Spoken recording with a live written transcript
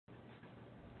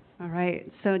All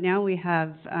right, so now we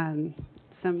have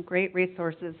some great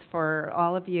resources for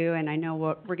all of you, and I know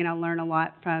we're going to learn a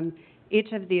lot from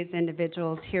each of these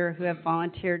individuals here who have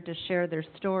volunteered to share their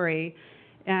story.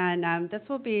 And this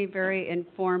will be very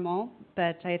informal,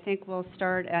 but I think we'll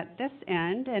start at this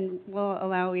end, and we'll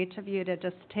allow each of you to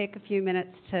just take a few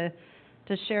minutes to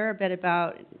share a bit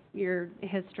about your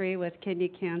history with kidney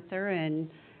cancer and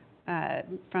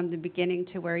from the beginning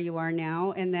to where you are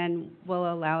now, and then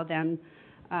we'll allow them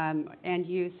and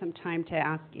use some time to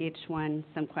ask each one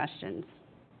some questions.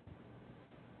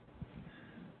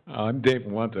 I'm Dave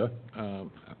Wanta.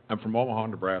 I'm from Omaha,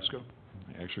 Nebraska.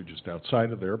 Actually just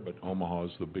outside of there, but Omaha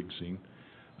is the big scene.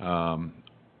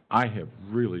 I have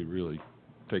really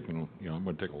taken, I'm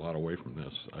going to take a lot away from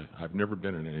this. I've never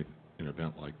been in an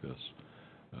event like this,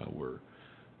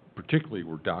 particularly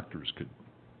where doctors could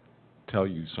tell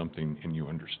you something and you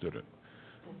understood it.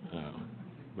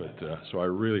 So I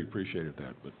really appreciated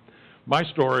that. But my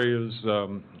story is,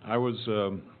 I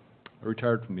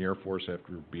retired from the Air Force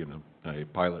after being a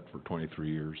pilot for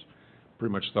 23 years.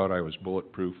 Pretty much thought I was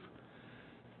bulletproof.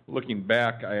 Looking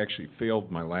back, I actually failed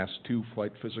my last 2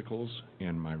 flight physicals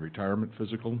and my retirement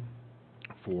physical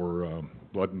for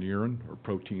blood in the urine, or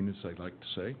protein as I like to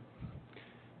say.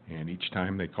 And each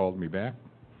time they called me back,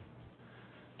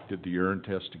 did the urine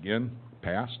test again,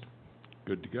 passed,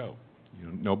 good to go.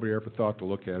 Nobody ever thought to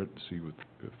look at it to see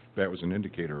if that was an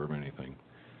indicator of anything.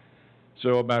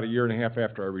 So about 1.5 years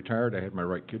after I retired, I had my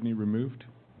right kidney removed.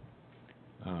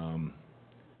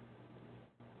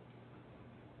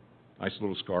 Nice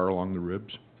little scar along the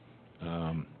ribs.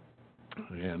 And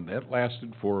that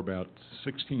lasted for about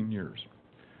 16 years.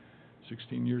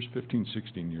 16 years, 15,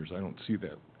 16 years. I don't see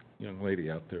that young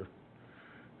lady out there.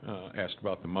 Asked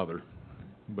about the mother.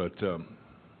 But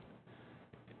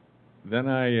then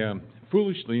I,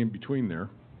 foolishly in between there,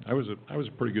 I was a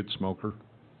pretty good smoker.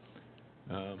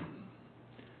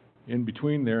 In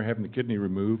between there, having the kidney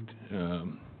removed,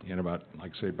 and about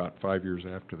 5 years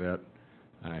after that,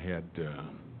 I had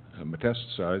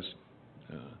metastasized.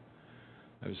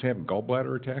 I was having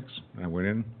gallbladder attacks, and I went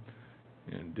in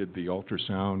and did the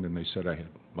ultrasound, and they said I had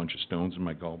a bunch of stones in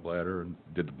my gallbladder, and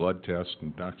did the blood test,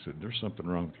 and the doc said, there's something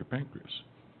wrong with your pancreas.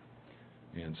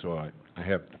 And so I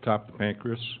have the top of the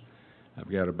pancreas. I've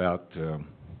got about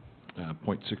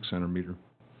 0.6 centimeter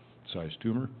size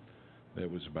tumor.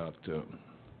 That was about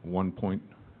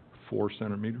 1.4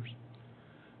 centimeters.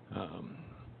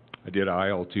 I did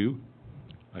IL-2.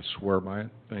 I swear by it.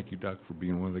 Thank you, Doc, for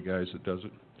being one of the guys that does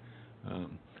it.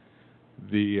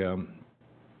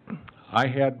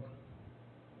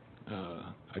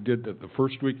 I did the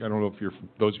first week. I don't know if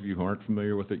those of you who aren't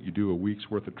familiar with it, you do a week's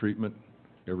worth of treatment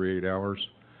every 8 hours.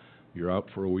 You're out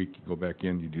for a week, you go back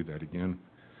in, you do that again.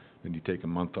 Then you take a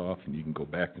month off and you can go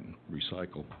back and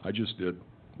recycle. I just did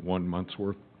 1 month's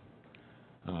worth.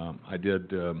 I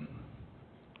did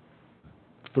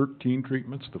 13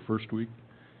 treatments the first week,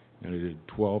 and I did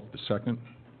 12 the second.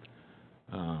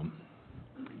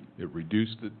 It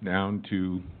reduced it down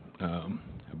to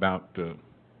about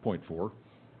 0.4.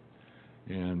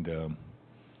 And a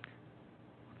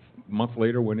month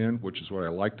later went in, which is what I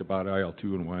liked about IL-2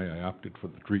 and why I opted for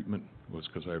the treatment, was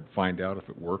because I'd find out if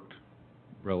it worked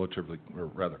relatively, or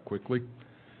rather quickly.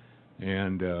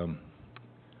 And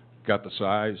got the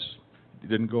size. It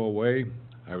didn't go away.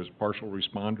 I was a partial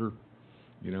responder,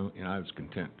 and I was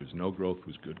content because no growth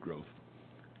was good growth.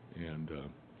 And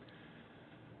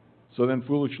so then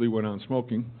foolishly went on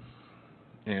smoking,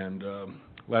 and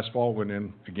last fall went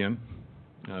in again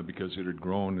because it had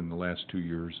grown in the last 2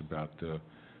 years about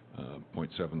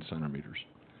 0.7 centimeters.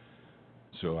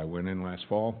 So I went in last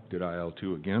fall, did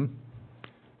IL-2 again.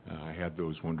 I had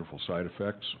those wonderful side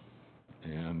effects,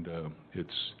 and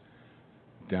it's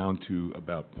down to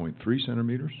about 0.3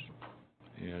 centimeters,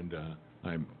 and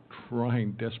I'm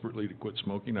trying desperately to quit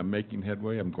smoking. I'm making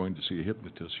headway. I'm going to see a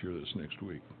hypnotist here this next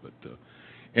week. But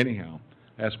anyhow,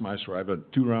 that's my story. I've had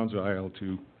 2 rounds of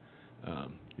IL-2.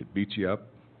 It beats you up,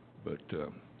 but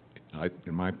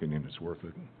in my opinion, it's worth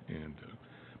it. And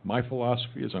my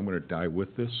philosophy is I'm going to die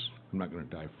with this. I'm not going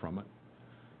to die from it.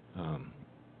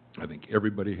 I think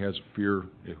everybody has fear,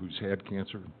 who's had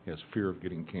cancer, has fear of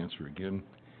getting cancer again.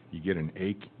 You get an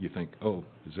ache, you think, oh,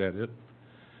 is that it?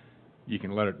 You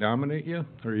can let it dominate you,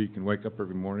 or you can wake up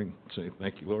every morning and say,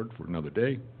 thank you, Lord, for another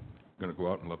day. I'm going to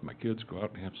go out and love my kids, go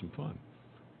out and have some fun.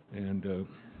 And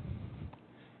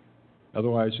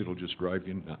otherwise, it'll just drive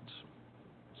you nuts.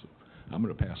 So I'm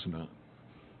going to pass it on.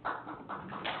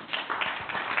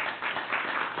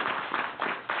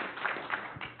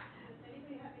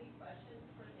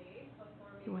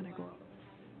 You want to go?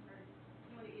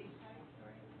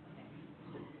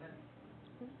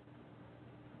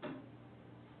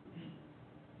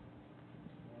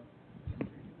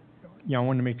 Yeah, I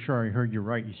wanted to make sure I heard you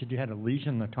right. You said you had a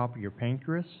lesion on the top of your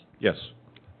pancreas, Yes,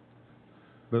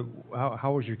 but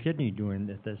how was your kidney doing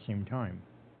at that same time?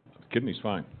 the kidney's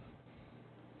fine.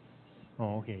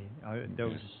 Oh, okay. I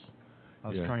was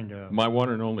Yeah. trying to... My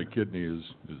one and only kidney is,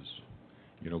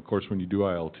 of course, when you do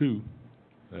IL-2,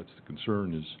 that's the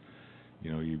concern is,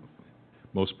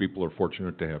 most people are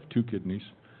fortunate to have two kidneys.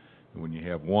 And when you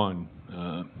have one,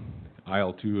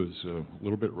 IL-2 is a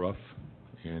little bit rough,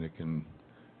 and it can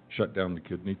shut down the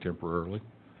kidney temporarily.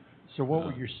 So what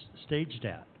were you staged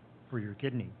at for your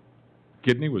kidney?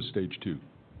 Kidney was stage 2.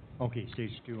 Okay,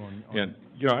 stage 2 on... And,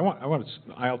 I want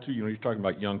to, IL-2, you're talking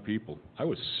about young people. I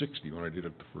was 60 when I did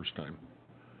it the first time.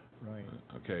 Right.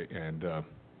 Okay, and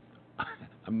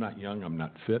I'm not young, I'm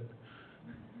not fit.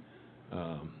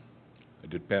 I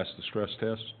did pass the stress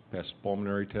test, passed the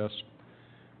pulmonary test.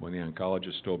 When the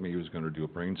oncologist told me he was going to do a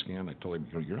brain scan, I told him,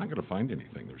 you're not going to find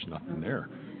anything. There's nothing there.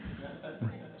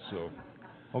 So.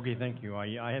 Okay, thank you.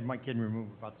 I had my kidney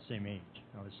removed about the same age.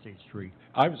 I was stage 3.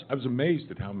 I was amazed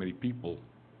at how many people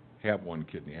have one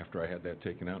kidney after I had that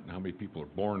taken out, and how many people are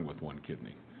born with one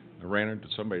kidney. I ran into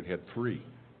somebody that had 3.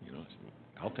 I said,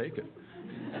 I'll take it.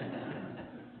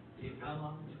 How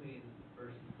long between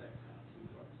first and second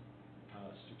course?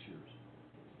 6 years.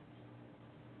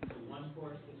 So one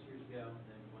course 6 years ago, and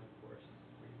then one course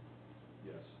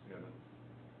 3. Yes, and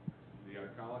the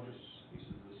oncologist, he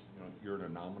says this, you're an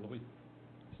anomaly.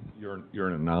 You're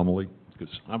an anomaly,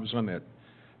 because I was on that.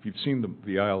 If you've seen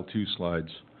the IL-2 slides,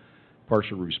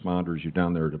 partial responders, you're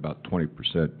down there at about 20%,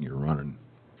 and you're running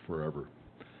forever.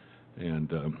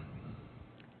 And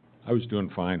I was doing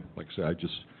fine. Like I said,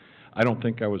 I don't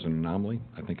think I was an anomaly.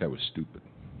 I think I was stupid.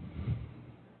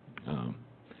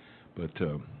 But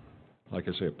like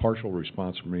I say, a partial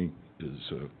response for me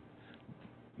is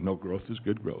no growth is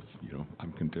good growth.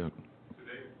 I'm content. Is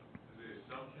the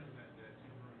assumption that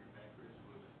tumor in your pancreas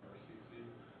was RCC,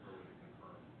 or was it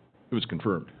confirmed? It was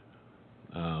confirmed.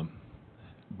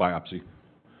 Biopsy.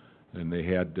 And they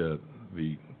had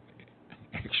the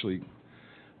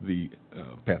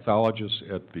pathologist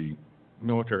at the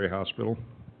military hospital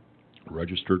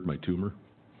registered my tumor,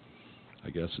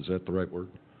 I guess. Is that the right word?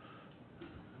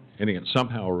 And again,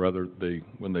 somehow or other,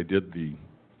 when they did the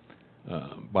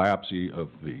biopsy of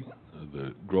the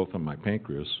growth on my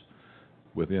pancreas,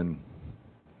 within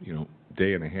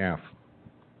day and a half,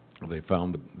 they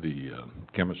found the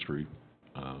chemistry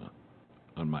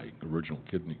on my original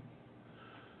kidney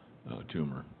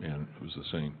tumor, and it was the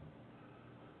same.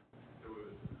 It was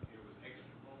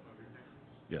extramal of your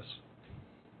pancreas? Yes.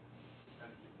 How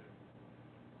did you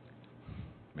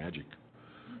do? Magic.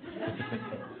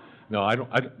 No, I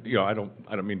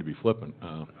don't mean to be flippant.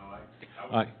 No,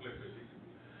 I wouldn't flip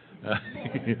it. You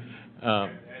could be. I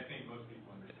think most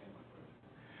people understand my question.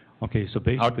 Okay, so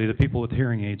basically the people with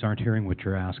hearing aids aren't hearing what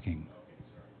you're asking.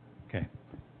 Okay.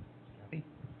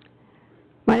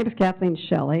 My name is Kathleen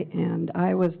Shelley, and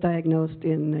I was diagnosed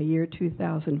in the year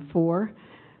 2004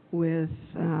 with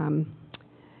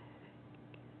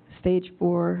stage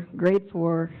 4, grade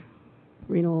 4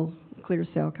 renal clear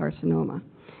cell carcinoma.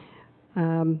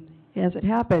 As it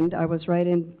happened, I was right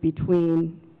in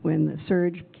between when the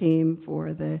surge came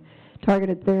for the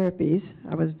targeted therapies.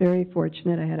 I was very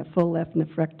fortunate. I had a full left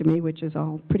nephrectomy, which is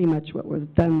all pretty much what was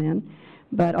done then.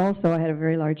 But also I had a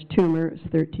very large tumor. It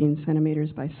was 13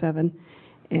 centimeters by 7.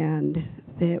 And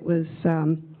it was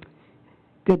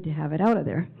good to have it out of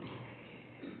there.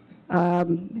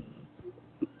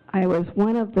 I was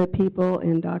one of the people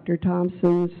in Dr.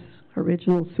 Thompson's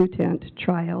original Sutent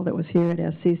trial that was here at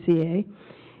SCCA.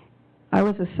 I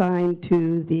was assigned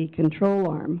to the control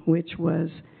arm, which was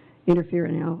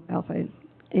interferon alpha,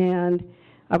 and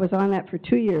I was on that for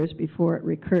 2 years before it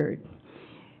recurred.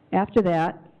 After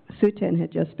that, Sutent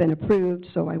had just been approved,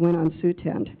 so I went on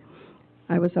Sutent.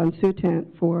 I was on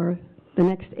Sutent for the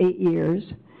next 8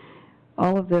 years,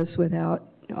 all of this without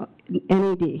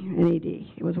NED.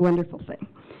 It was a wonderful thing.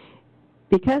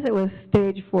 Because it was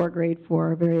stage 4, grade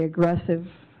 4, very aggressive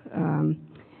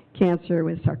cancer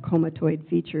with sarcomatoid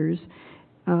features,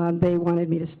 they wanted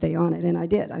me to stay on it, and I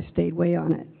did. I stayed way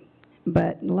on it.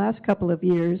 But in the last couple of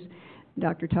years,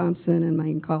 Dr. Thompson and my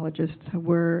oncologists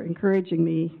were encouraging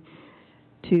me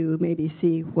to maybe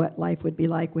see what life would be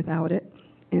like without it.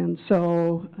 And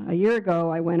so a year ago,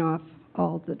 I went off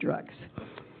all the drugs.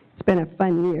 It's been a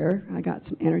fun year. I got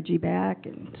some energy back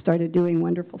and started doing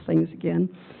wonderful things again.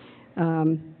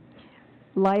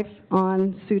 Life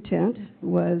on Sutent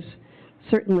was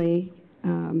certainly,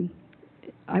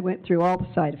 I went through all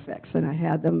the side effects, and I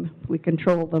had them. We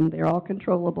controlled them. They're all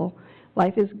controllable.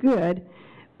 Life is good,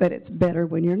 but it's better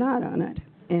when you're not on it.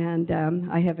 And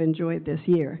I have enjoyed this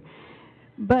year.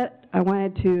 But I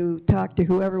wanted to talk to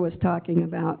whoever was talking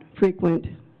about frequent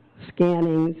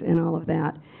scannings and all of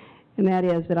that, and that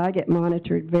is that I get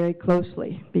monitored very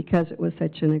closely because it was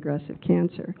such an aggressive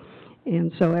cancer.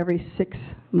 And so every 6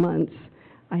 months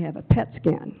I have a PET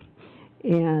scan.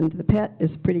 And the PET is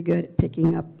pretty good at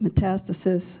picking up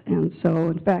metastasis, and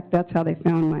so in fact that's how they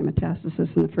found my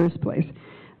metastasis in the first place.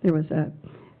 There was a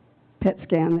PET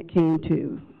scan that came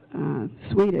to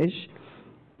Swedish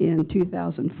in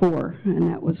 2004,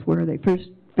 and that was where they first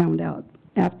found out,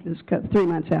 after 3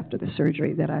 months after the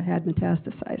surgery, that I had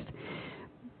metastasized.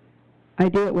 I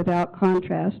do it without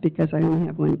contrast because I only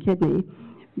have one kidney,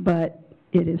 but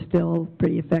it is still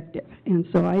pretty effective. And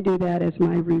so I do that as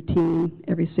my routine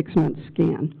every 6 month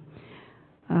scan.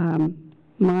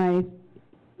 My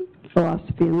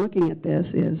philosophy in looking at this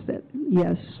is that,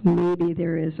 yes, maybe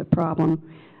there is a problem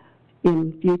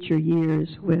in future years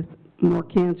with more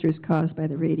cancers caused by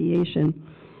the radiation,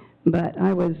 but I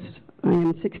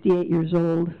am 68 years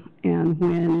old, and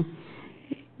when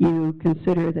you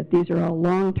consider that these are all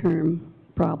long-term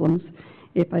problems,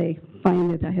 if I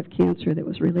find that I have cancer that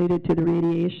was related to the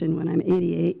radiation when I'm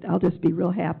 88, I'll just be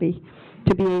real happy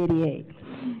to be 88.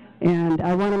 And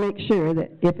I want to make sure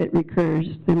that if it recurs,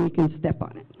 then we can step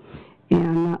on it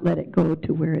and not let it go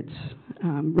to where it's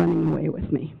running away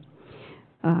with me.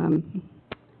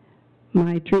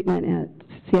 My treatment at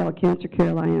Seattle Cancer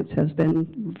Care Alliance has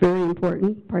been a very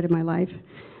important part of my life.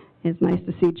 It's nice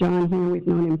to see John here. We've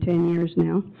known him 10 years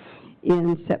now.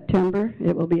 In September,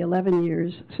 it will be 11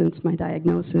 years since my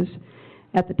diagnosis.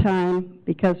 At the time,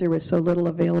 because there was so little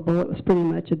available, it was pretty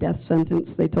much a death sentence.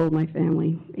 They told my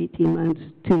family 18 months,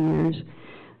 2 years,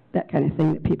 that kind of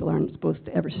thing that people aren't supposed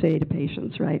to ever say to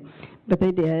patients, right? But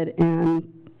they did, and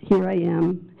here I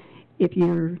am. If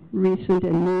you're recent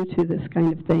and new to this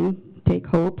kind of thing, take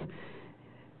hope.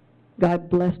 God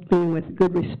blessed me with a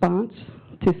good response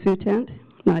to Sutent.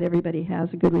 Not everybody has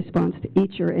a good response to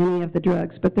each or any of the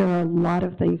drugs, but there are a lot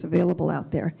of things available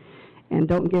out there. And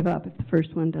don't give up if the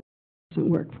first one doesn't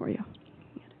work for you.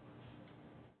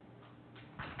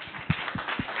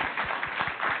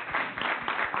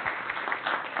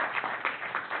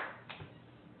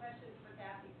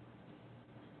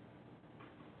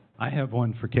 I have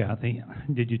one for Kathy.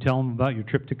 Did you tell them about your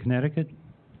trip to Connecticut?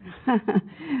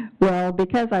 Well,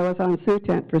 because I was on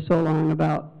Sutent for so long,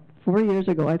 about 4 years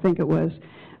ago, I think it was,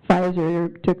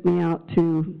 Pfizer took me out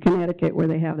to Connecticut where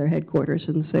they have their headquarters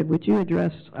and said, would you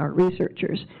address our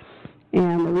researchers?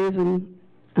 And the reason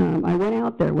I went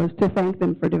out there was to thank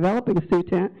them for developing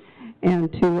Sutent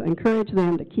and to encourage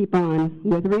them to keep on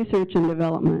with research and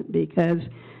development, because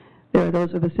there are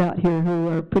those of us out here who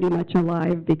are pretty much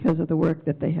alive because of the work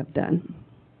that they have done.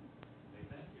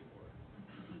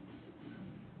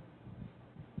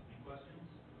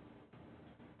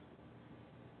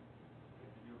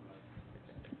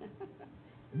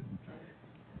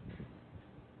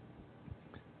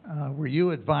 Were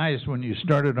you advised when you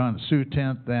started on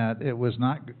Sutent that it was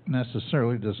not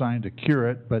necessarily designed to cure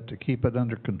it, but to keep it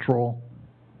under control?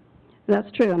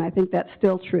 That's true, and I think that's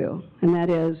still true, and that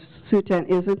is Sutent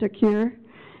isn't a cure.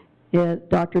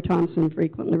 Dr. Thompson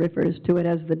frequently refers to it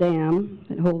as the dam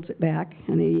that holds it back,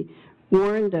 and he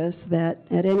warned us that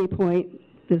at any point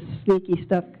this sneaky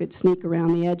stuff could sneak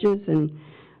around the edges and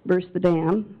burst the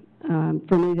dam.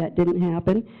 For me, that didn't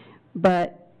happen,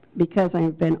 but because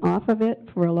I've been off of it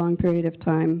for a long period of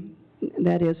time,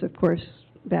 that is, of course,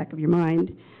 back of your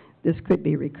mind, this could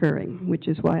be recurring, which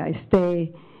is why I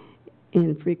stay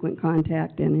in frequent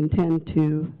contact and intend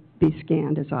to be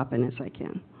scanned as often as I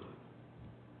can.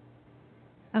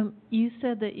 You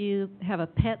said that you have a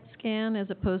PET scan as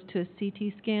opposed to a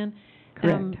CT scan.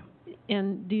 Correct.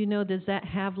 And do you know, does that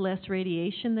have less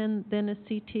radiation than a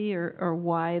CT, or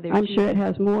why? I'm sure it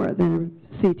has more than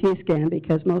a CT scan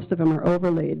because most of them are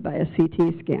overlaid by a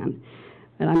CT scan.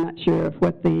 And I'm not sure of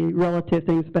what the relative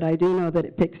things, but I do know that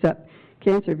it picks up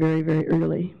cancer very, very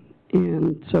early.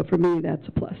 And so for me, that's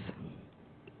a plus.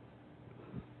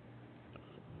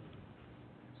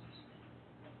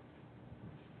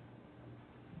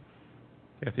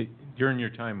 Kathy, during your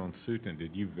time on Sutent,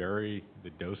 did you vary the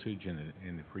dosage and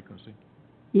the frequency?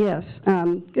 Yes,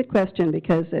 good question,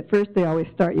 because at first they always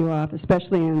start you off,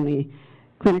 especially in the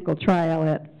clinical trial,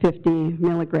 at 50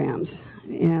 milligrams,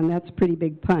 and that's a pretty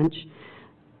big punch.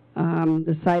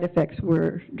 The side effects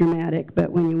were dramatic,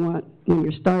 but when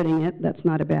you're starting it, that's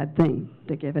not a bad thing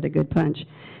to give it a good punch.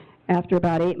 After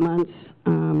about 8 months,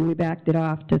 we backed it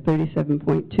off to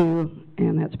 37.2,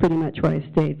 and that's pretty much where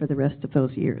I stayed for the rest of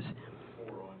those years.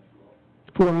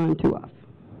 4 on, 2 off.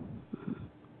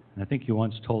 I think you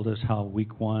once told us how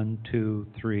week 1, 2,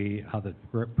 3, how the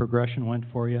progression went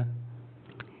for you.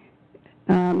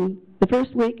 The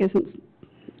first week isn't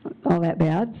all that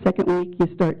bad. Second week,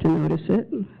 you start to notice it.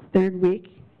 Third week,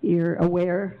 you're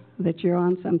aware that you're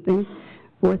on something.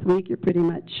 Fourth week, you're pretty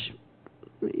much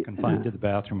Confined to the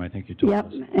bathroom, I think you told us.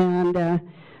 Yep, and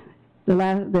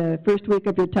the first week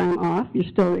of your time off,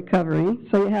 you're still recovering.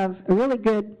 So you have a really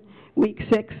good week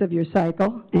 6 of your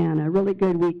cycle and a really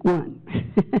good week 1.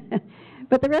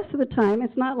 But the rest of the time,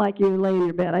 it's not like you lay in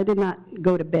your bed. I did not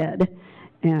go to bed,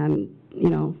 and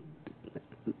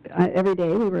every day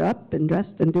we were up and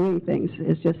dressed and doing things.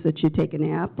 It's just that you take a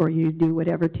nap or you do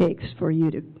whatever it takes for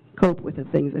you to cope with the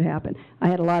things that happen. I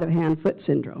had a lot of hand-foot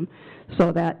syndrome,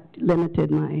 so that limited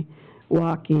my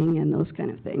walking and those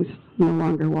kind of things. No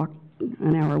longer walk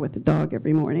an hour with the dog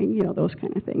every morning, those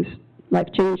kind of things. Life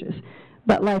changes,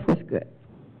 but life was good.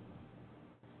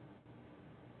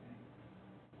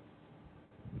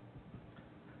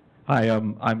 Hi,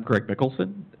 I'm Greg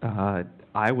Mickelson.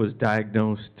 I was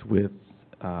diagnosed with,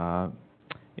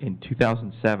 in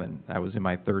 2007, I was in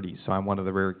my 30s, so I'm one of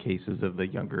the rare cases of the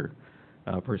younger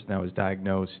person that was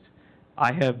diagnosed.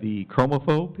 I have the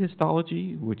chromophobe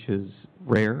histology, which is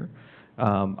rare.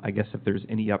 I guess if there's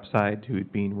any upside to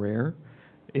it being rare,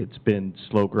 it's been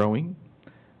slow growing,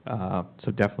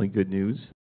 so definitely good news.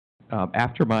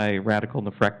 After my radical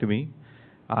nephrectomy,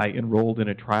 I enrolled in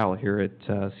a trial here at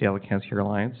Seattle Cancer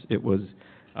Alliance. It was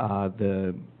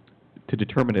to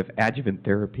determine if adjuvant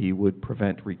therapy would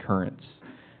prevent recurrence.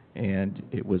 And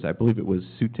it was, I believe it was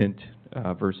Sutent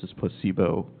versus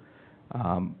placebo.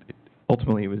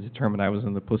 Ultimately, it was determined I was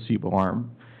in the placebo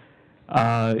arm.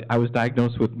 I was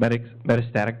diagnosed with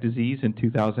metastatic disease in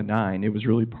 2009. It was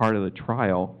really part of the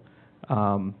trial.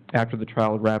 After the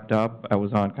trial had wrapped up, I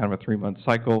was on kind of a 3-month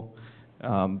cycle,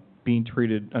 being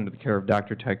treated under the care of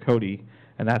Dr. Tykodi,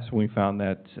 and that's when we found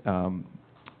that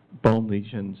bone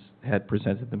lesions had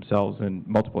presented themselves in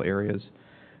multiple areas.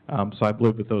 So I've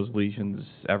lived with those lesions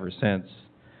ever since.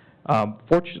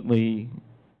 Fortunately,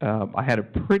 I had a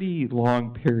pretty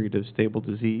long period of stable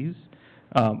disease,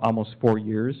 almost 4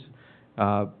 years.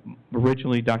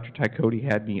 Originally, Dr. Tykodi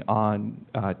had me on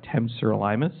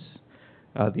temsirolimus,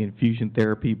 the infusion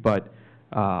therapy, but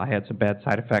I had some bad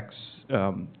side effects,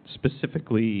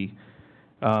 specifically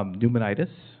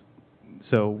pneumonitis.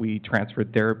 So we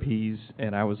transferred therapies,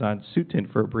 and I was on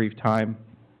Sutent for a brief time,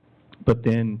 but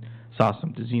then saw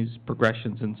some disease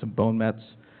progressions and some bone mets,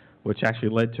 which actually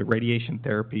led to radiation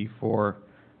therapy for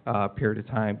a period of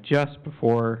time. Just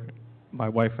before my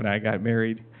wife and I got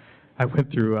married, I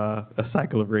went through a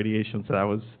cycle of radiation, so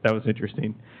that was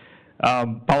interesting.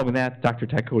 Following that, Dr.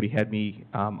 Tykodi had me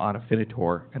on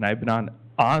Afinitor, and I've been on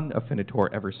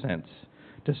Afinitor ever since,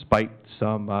 despite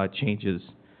some changes.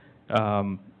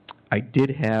 I did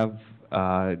have,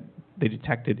 they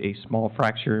detected a small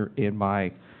fracture in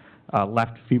my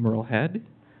left femoral head.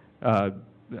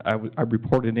 I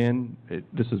reported in,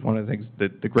 this is one of the things,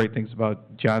 the great things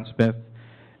about John Smith,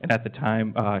 and at the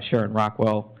time Sharon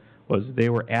Rockwell, was they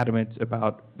were adamant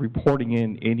about reporting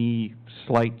in any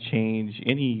slight change,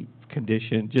 any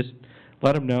condition, just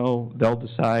let them know, they'll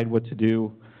decide what to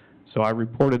do. So I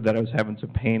reported that I was having some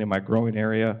pain in my groin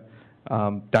area.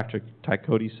 Dr.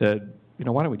 Tykodi said,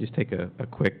 why don't we just take a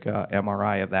quick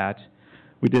MRI of that?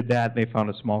 We did that, and they found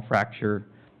a small fracture,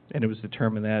 and it was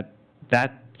determined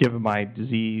that given my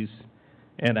disease,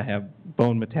 and I have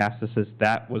bone metastasis,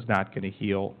 that was not going to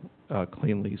heal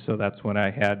cleanly. So that's when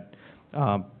I had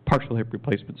partial hip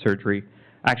replacement surgery.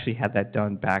 I actually had that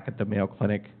done back at the Mayo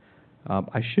Clinic.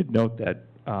 I should note that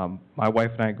my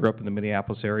wife and I grew up in the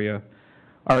Minneapolis area.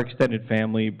 Our extended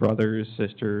family, brothers,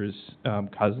 sisters,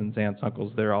 cousins, aunts,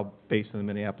 uncles, they're all based in the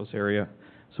Minneapolis area.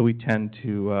 So we tend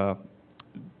to,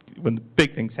 when the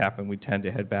big things happen, we tend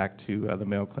to head back to the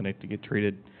Mayo Clinic to get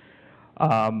treated.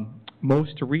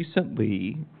 Most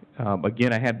recently,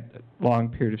 again, I had a long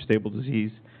period of stable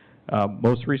disease.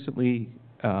 Most recently,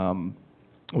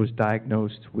 was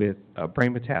diagnosed with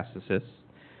brain metastasis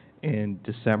in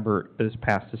this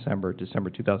past December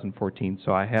 2014.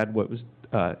 So I had what was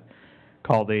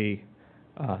called a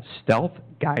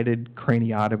stealth-guided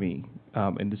craniotomy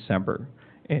in December,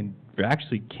 and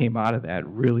actually came out of that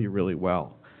really, really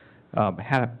well. I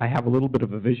have a little bit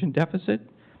of a vision deficit,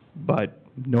 but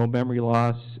no memory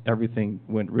loss. Everything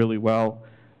went really well.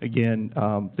 Again,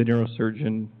 the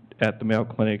neurosurgeon at the Mayo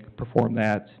Clinic performed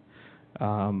that,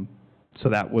 so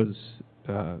that was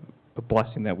a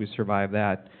blessing that we survived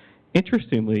that.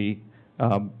 Interestingly,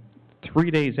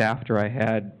 3 days after I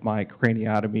had my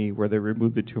craniotomy, where they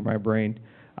removed the tumor in my brain,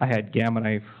 I had gamma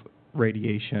knife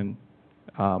radiation.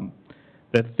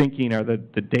 The thinking or the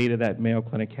data that Mayo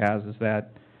Clinic has is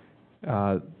that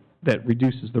that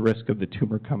reduces the risk of the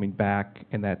tumor coming back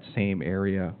in that same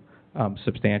area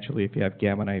substantially if you have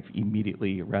Gamma Knife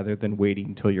immediately rather than waiting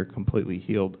until you're completely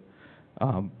healed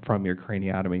from your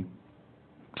craniotomy.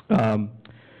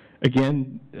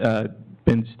 Again,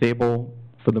 been stable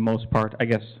for the most part. I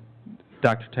guess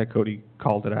Dr. Tykodi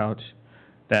called it out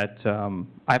that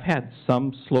I've had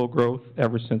some slow growth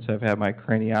ever since I've had my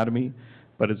craniotomy,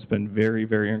 but it's been very,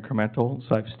 very incremental.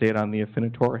 So I've stayed on the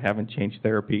Afinitor, haven't changed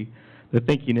therapy. The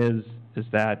thinking is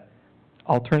that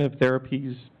alternative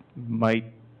therapies might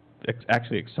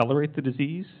actually accelerate the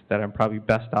disease, that I'm probably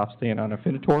best off staying on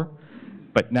Afinitor.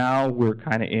 But now we're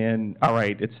kind of in, all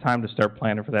right, it's time to start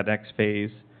planning for that next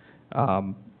phase.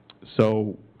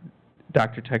 So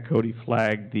Dr. Tykodi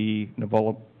flagged the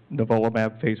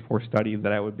nivolumab phase 4 study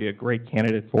that I would be a great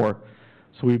candidate for.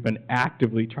 So we've been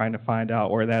actively trying to find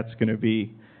out where that's going to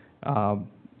be. And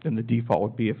the default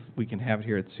would be if we can have it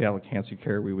here at Seattle Cancer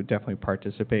Care, we would definitely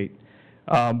participate.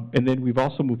 And then we've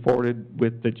also moved forward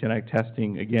with the genetic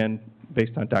testing, again,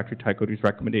 based on Dr. Tykodi's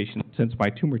recommendation. Since my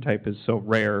tumor type is so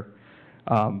rare,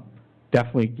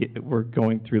 we're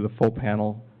going through the full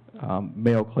panel.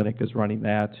 Mayo Clinic is running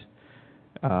that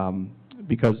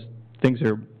because things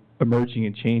are emerging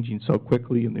and changing so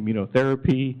quickly in the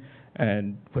immunotherapy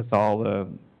and with all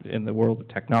in the world of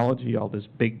technology, all this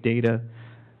big data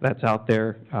that's out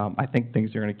there. I think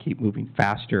things are going to keep moving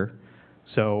faster.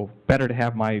 So better to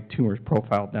have my tumors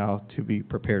profiled now to be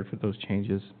prepared for those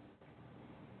changes.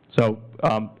 So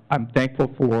I'm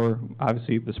thankful for,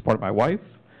 obviously, the support of my wife.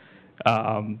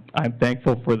 I'm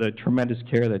thankful for the tremendous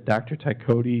care that Dr.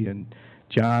 Tykodi and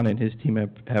John and his team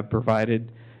have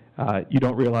provided. You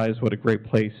don't realize what a great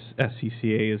place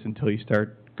SCCA is until you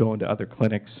start going to other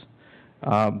clinics.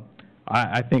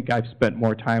 I think I've spent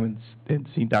more time and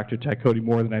seen Dr. Tykodi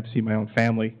more than I've seen my own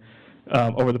family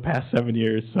over the past 7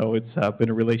 years. So it's been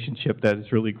a relationship that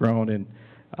has really grown and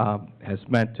has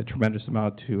meant a tremendous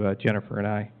amount to Jennifer and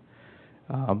I.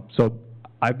 So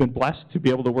I've been blessed to be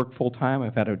able to work full-time.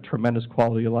 I've had a tremendous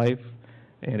quality of life.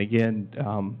 And again,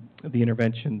 the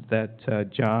interventions that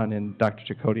John and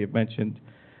Dr. Tykodi have mentioned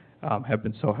have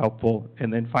been so helpful.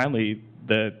 And then finally,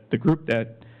 the group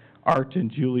that Art and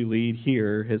Julie lead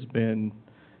here has been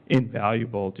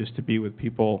invaluable, just to be with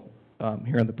people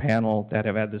here on the panel that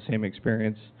have had the same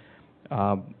experience.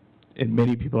 And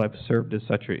many people have served as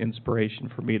such an inspiration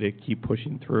for me to keep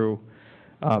pushing through.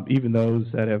 Even those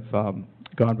that have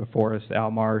gone before us, Al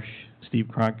Marsh, Steve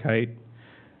Cronkite,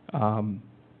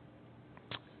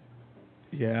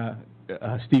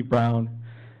 Steve Brown,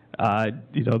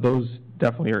 those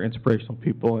definitely are inspirational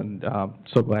people, and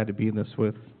so glad to be in this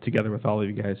together with all of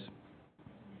you guys.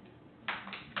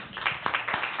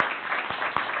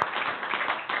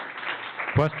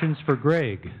 Questions for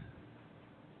Greg?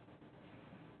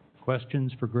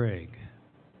 Questions for Greg?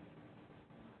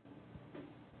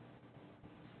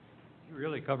 You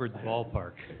really covered the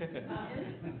ballpark.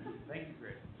 Thank you,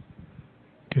 Greg.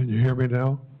 Can you hear me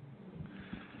now?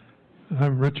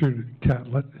 I'm Richard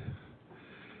Catlett,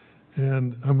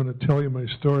 and I'm going to tell you my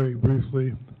story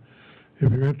briefly.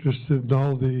 If you're interested in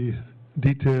all the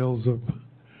details of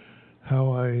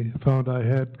how I found I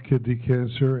had kidney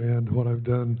cancer and what I've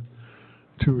done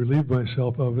to relieve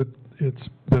myself of it, it's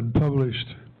been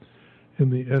published in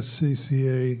the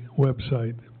SCCA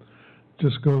website.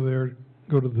 Just go there,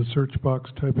 go to the search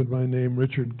box, type in my name,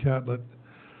 Richard Catlett,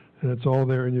 and it's all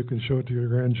there, and you can show it to your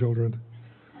grandchildren.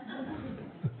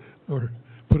 Or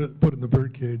put it in the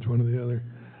birdcage, one or the other.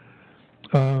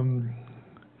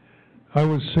 I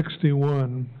was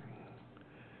 61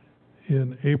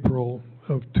 in April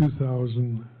of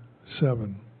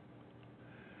 2007.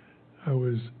 I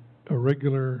was a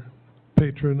regular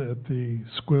patron at the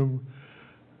Squim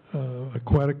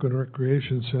Aquatic and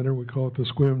Recreation Center. We call it the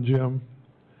Squim Gym.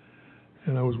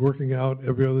 And I was working out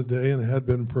every other day and had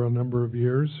been for a number of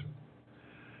years.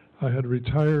 I had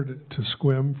retired to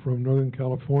Squim from Northern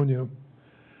California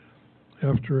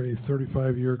after a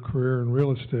 35-year career in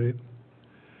real estate,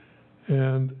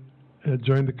 and had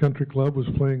joined the country club, was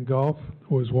playing golf,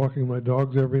 was walking my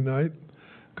dogs every night,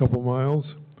 a couple miles,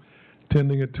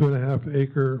 tending a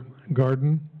 2.5-acre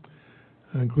garden,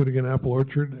 including an apple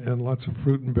orchard and lots of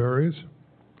fruit and berries,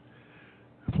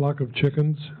 a flock of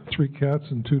chickens, 3 cats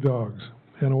and 2 dogs,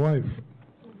 and a wife.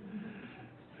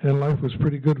 And life was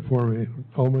pretty good for me.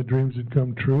 All my dreams had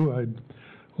come true. I'd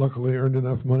luckily earned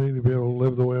enough money to be able to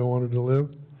live the way I wanted to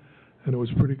live, and it was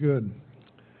pretty good.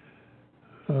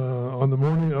 On the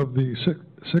morning of the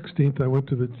 16th, I went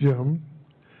to the gym.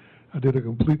 I did a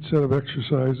complete set of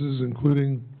exercises,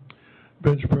 including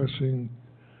bench pressing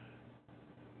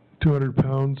 200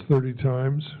 pounds 30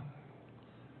 times,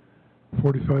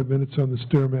 45 minutes on the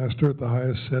Stairmaster at the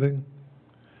highest setting.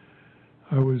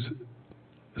 I was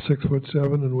 6'7"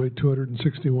 and weighed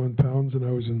 261 pounds, and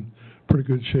I was in pretty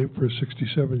good shape for a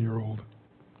 67-year-old.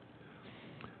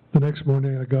 The next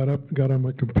morning I got up, got on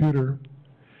my computer,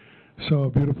 saw a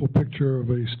beautiful picture of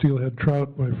a steelhead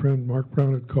trout my friend Mark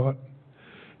Brown had caught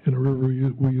in a river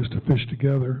we used to fish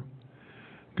together.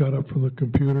 Got up from the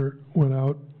computer, went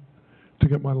out to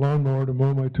get my lawnmower to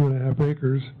mow my 2.5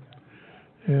 acres,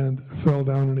 and fell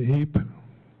down in a heap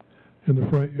in the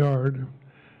front yard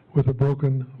with a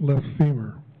broken left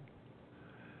femur.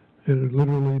 It had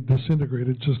literally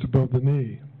disintegrated just above the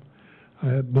knee. I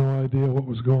had no idea what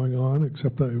was going on,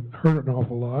 except I hurt an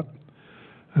awful lot,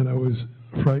 and I was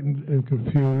frightened and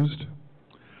confused.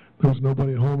 There was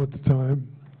nobody home at the time,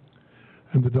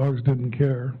 and the dogs didn't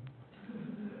care.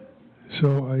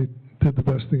 So I did the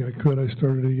best thing I could. I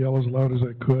started to yell as loud as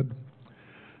I could,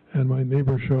 and my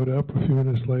neighbor showed up a few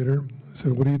minutes later. I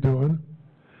said, "What are you doing?"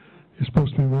 "You're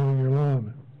supposed to be mowing your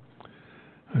lawn."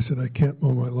 I said, "I can't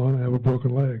mow my lawn, I have a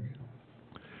broken leg."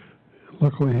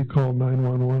 Luckily, he called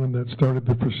 911, and that started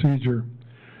the procedure.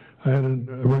 I had an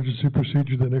emergency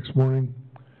procedure the next morning,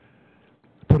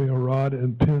 putting a rod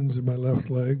and pins in my left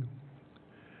leg,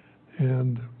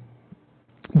 and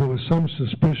there was some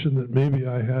suspicion that maybe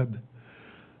I had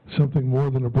something more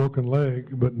than a broken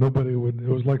leg, but nobody would, it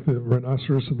was like the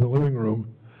rhinoceros in the living room.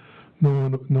 No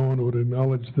one would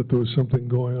acknowledge that there was something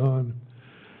going on.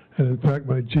 And in fact,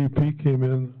 my GP came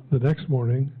in the next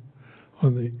morning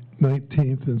on the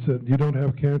 19th and said, "You don't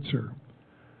have cancer."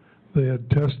 They had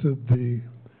tested the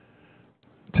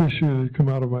tissue that had come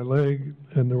out of my leg,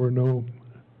 and there were no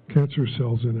cancer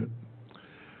cells in it.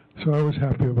 So I was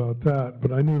happy about that,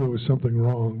 but I knew there was something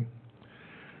wrong.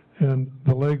 And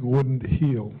the leg wouldn't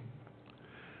heal.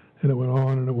 And it went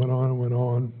on and it went on and went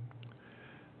on.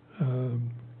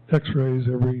 X-rays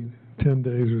every 10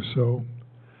 days or so.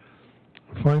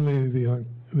 Finally, the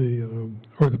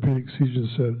orthopedic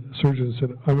surgeon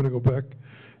said, "I'm going to go back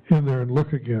in there and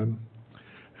look again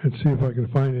and see if I can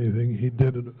find anything." He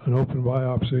did an open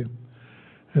biopsy,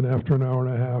 and after an hour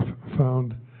and a half,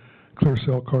 found clear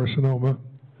cell carcinoma.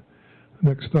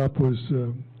 Next stop was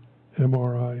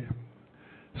MRI,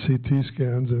 CT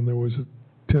scans, and there was a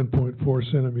 10.4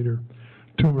 centimeter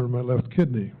tumor in my left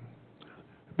kidney.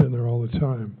 Been there all the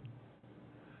time.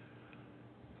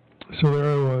 So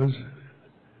there I was,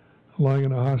 lying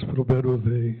in a hospital bed with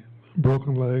a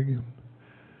broken leg,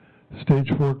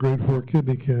 stage 4, grade 4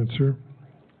 kidney cancer,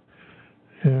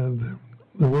 and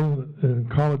there wasn't an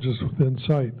oncologist within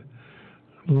sight.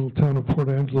 The little town of Port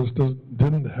Angeles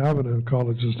didn't have an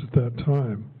oncologist at that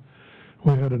time.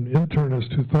 We had an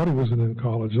internist who thought he was an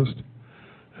oncologist,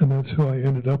 and that's who I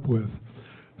ended up with.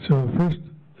 So the first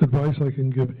advice I can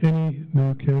give any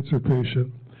new cancer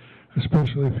patient,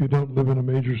 especially if you don't live in a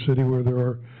major city where there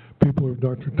are people of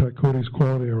Dr. Tykodi's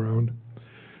quality around,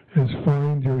 is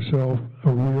find yourself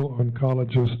a real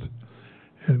oncologist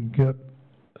and get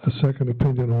a second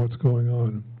opinion on what's going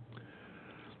on.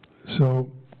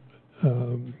 So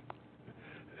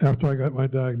after I got my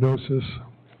diagnosis,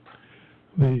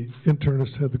 the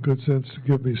internist had the good sense to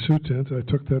give me Sutent. I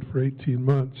took that for 18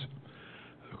 months.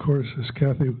 Of course, as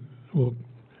Kathy will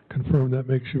confirm, that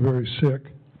makes you very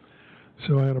sick.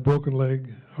 So I had a broken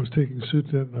leg, I was taking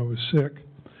Sutent, and I was sick.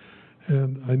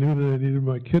 And I knew that I needed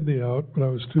my kidney out, but I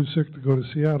was too sick to go to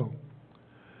Seattle.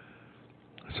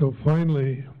 So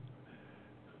finally,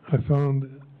 I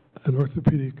found an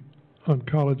orthopedic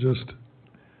oncologist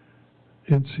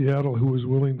in Seattle who was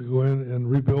willing to go in and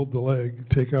rebuild the leg,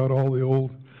 take out all the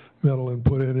old metal and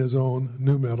put in his own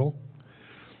new metal.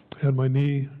 Had my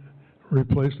knee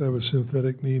replaced. I have a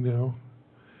synthetic knee now.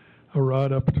 A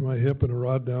rod up to my hip and a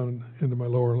rod down into my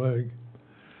lower leg.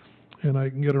 And I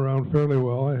can get around fairly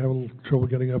well. I have a little trouble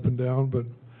getting up and down, but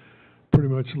pretty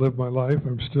much live my life.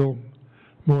 I'm still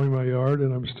mowing my yard,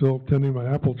 and I'm still tending my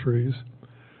apple trees,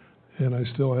 and I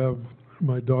still have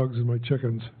my dogs and my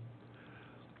chickens.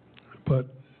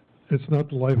 But it's not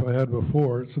the life I had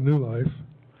before. It's a new life,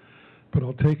 but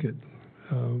I'll take it.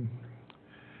 A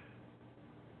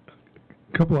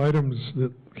couple items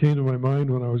that came to my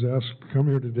mind when I was asked to come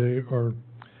here today are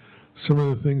some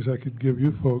of the things I could give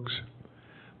you folks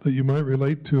that you might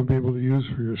relate to and be able to use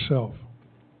for yourself.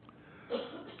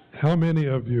 How many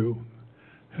of you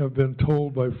have been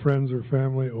told by friends or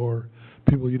family or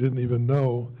people you didn't even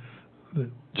know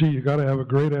that, gee, you got to have a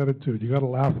great attitude, you got to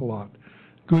laugh a lot,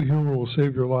 good humor will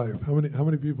save your life? How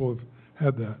many people have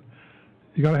had that?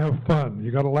 You got to have fun,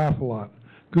 you got to laugh a lot,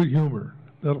 good humor,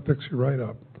 that'll fix you right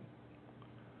up.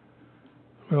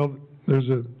 Well, there's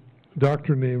a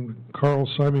doctor named Carl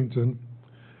Symington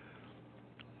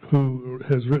who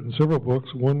has written several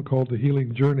books, one called The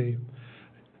Healing Journey.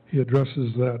 He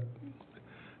addresses that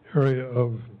area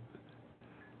of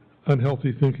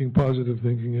unhealthy thinking, positive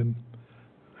thinking, and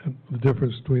the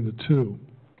difference between the two.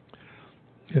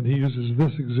 And he uses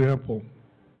this example.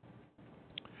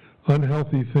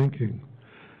 Unhealthy thinking.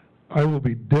 I will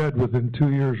be dead within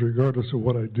 2 years regardless of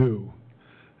what I do.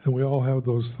 And we all have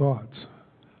those thoughts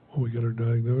when we get our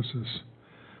diagnosis.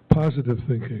 Positive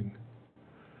thinking.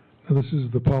 Now this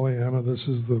is the Pollyanna, this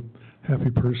is the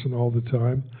happy person all the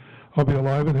time. I'll be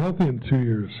alive and healthy in 2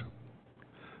 years.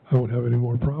 I won't have any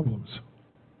more problems.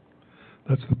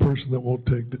 That's the person that won't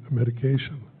take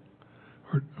medication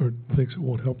or thinks it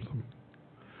won't help them.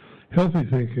 Healthy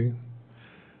thinking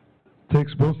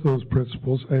takes both those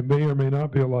principles. I may or may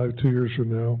not be alive 2 years from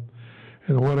now,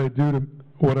 and what I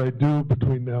do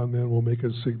between now and then will make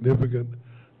a significant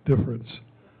difference.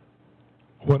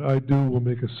 What I do will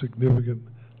make a significant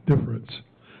difference.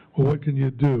 Well, what can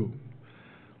you do?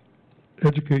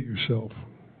 Educate yourself.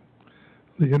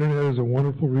 The internet is a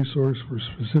wonderful resource for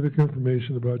specific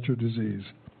information about your disease.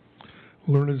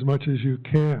 Learn as much as you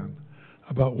can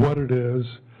about what it is,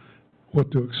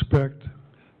 what to expect.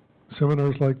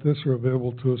 Seminars like this are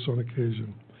available to us on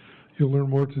occasion. You'll learn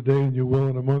more today than you will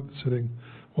in a month sitting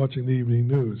watching the evening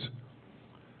news.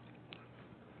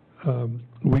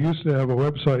 We used to have a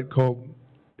website called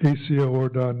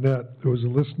acor.net. There was a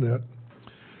listnet,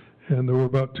 and there were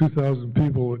about 2,000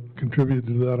 people that contributed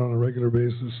to that on a regular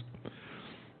basis.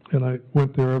 And I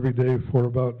went there every day for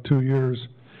about 2 years,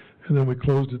 and then we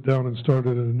closed it down and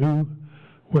started a new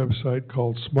website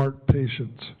called Smart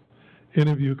Patients.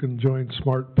 Any of you can join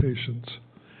Smart Patients.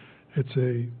 It's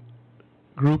a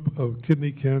group of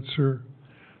kidney cancer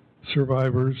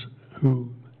survivors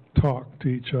who talk to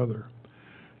each other.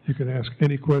 You can ask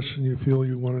any question you feel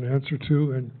you want an answer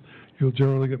to, and you'll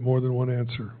generally get more than one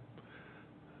answer.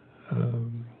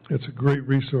 It's a great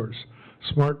resource,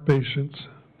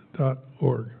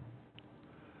 smartpatients.org.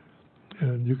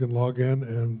 And you can log in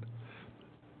and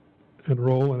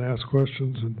enroll and ask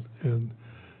questions, and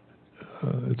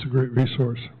it's a great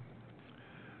resource.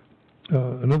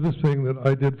 Another thing that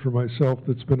I did for myself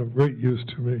that's been of great use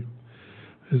to me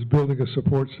is building a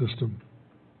support system.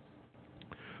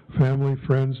 Family,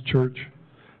 friends, church,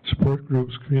 support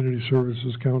groups, community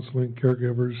services, counseling,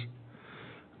 caregivers,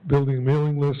 building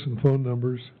mailing lists and phone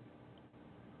numbers.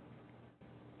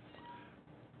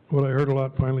 What I heard a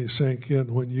lot finally sank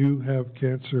in. When you have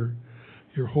cancer,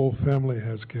 your whole family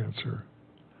has cancer.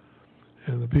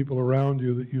 And the people around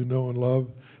you that you know and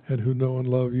love and who know and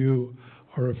love you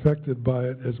are affected by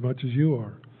it as much as you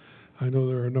are. I know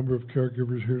there are a number of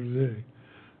caregivers here today.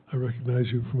 I recognize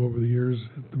you from over the years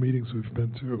at the meetings we've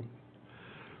been to.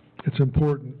 It's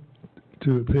important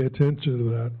to pay attention to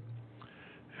that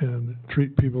and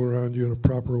treat people around you in a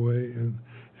proper way and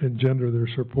engender their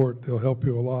support. They'll help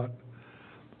you a lot.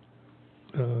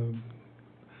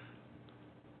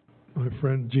 My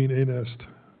friend Gene Anest,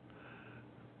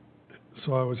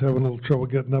 so I was having a little trouble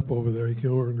getting up over there. He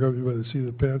came over and grabbed me by the seat of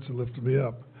the pants and lifted me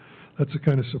up. That's the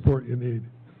kind of support you need.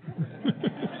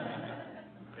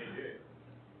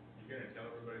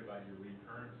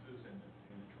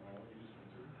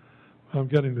 I'm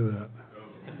getting to that.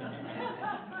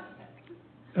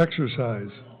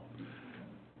 Exercise.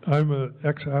 I'm an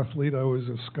ex-athlete. I was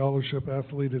a scholarship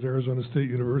athlete at Arizona State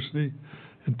University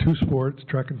in 2 sports,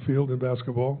 track and field and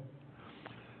basketball.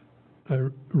 I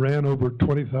ran over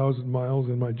 20,000 miles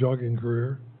in my jogging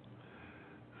career.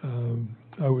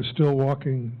 I was still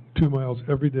walking 2 miles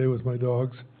every day with my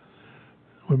dogs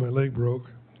when my leg broke,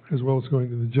 as well as going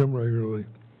to the gym regularly.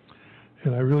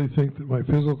 And I really think that my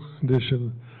physical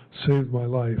condition saved my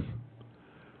life.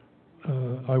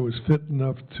 I was fit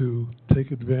enough to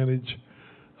take advantage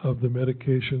of the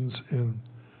medications and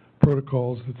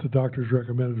protocols that the doctors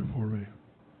recommended for me,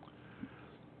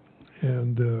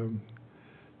 and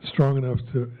strong enough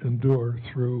to endure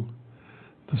through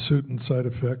the Sutent side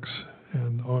effects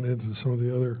and on into some of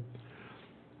the other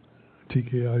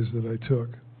TKIs that I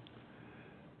took.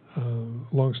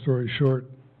 Long story short,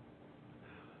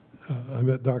 I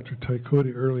met Dr.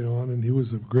 Tykodi early on, and he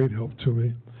was of great help to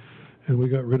me, and we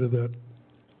got rid of that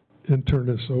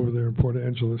internist over there in Port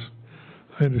Angeles.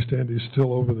 I understand he's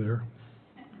still over there.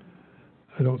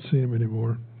 I don't see him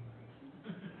anymore.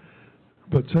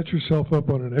 But set yourself up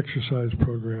on an exercise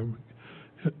program.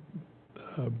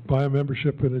 Buy a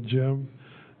membership in a gym,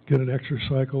 get an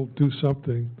exercycle, do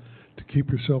something to keep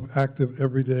yourself active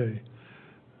every day.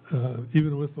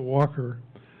 Even with the walker,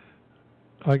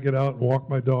 I get out and walk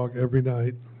my dog every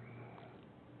night.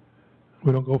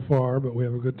 We don't go far, but we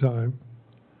have a good time,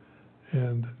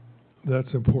 and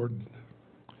that's important.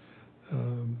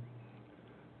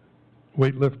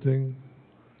 Weightlifting,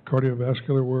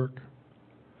 cardiovascular work,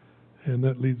 And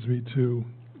that leads me to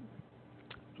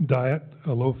diet,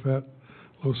 a low-fat,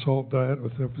 low-salt diet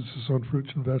with emphasis on fruits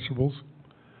and vegetables.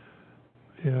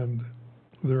 And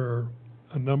there are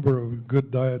a number of good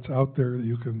diets out there that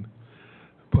you can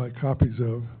buy copies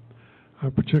of.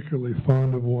 I'm particularly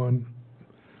fond of one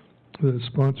that is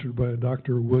sponsored by a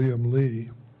Dr. William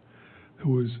Lee,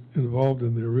 who was involved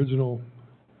in the original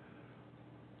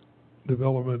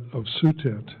development of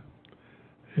Sutent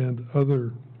and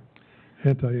other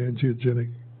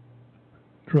anti-angiogenic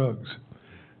drugs.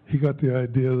 He got the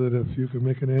idea that if you can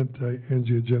make an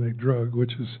anti-angiogenic drug,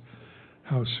 which is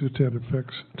how Sutent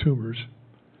affects tumors,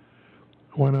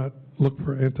 why not look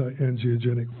for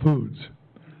anti-angiogenic foods?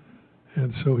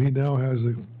 And so he now has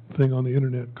a thing on the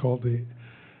internet called the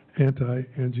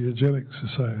Anti-Angiogenic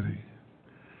Society.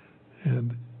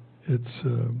 And it's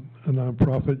a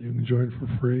nonprofit you can join for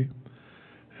free.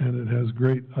 And it has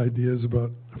great ideas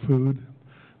about food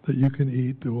that you can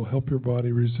eat that will help your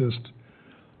body resist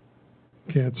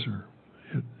cancer.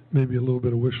 It may be a little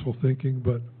bit of wishful thinking,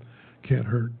 but can't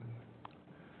hurt.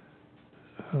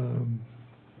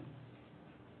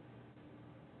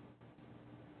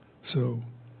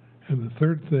 And the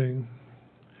third thing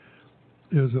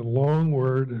is a long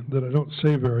word that I don't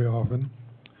say very often,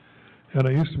 and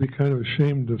I used to be kind of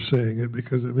ashamed of saying it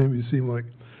because it made me seem like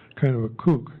kind of a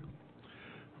kook,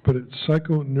 but it's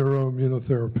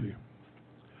psychoneuroimmunotherapy.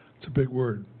 It's a big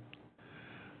word.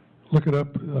 Look it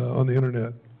up on the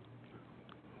internet.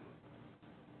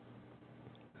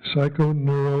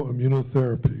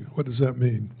 Psychoneuroimmunotherapy. What does that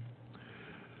mean?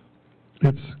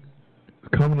 It's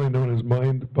commonly known as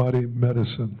mind-body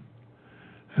medicine,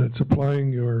 and it's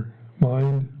applying your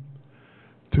mind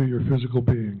to your physical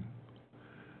being.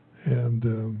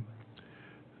 And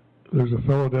there's a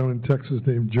fellow down in Texas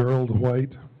named Gerald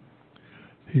White.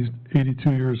 He's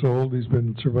 82 years old. He's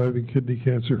been surviving kidney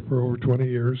cancer for over 20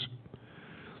 years,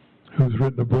 who's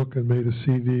written a book and made a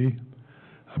CD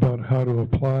about how to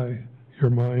apply your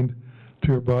mind to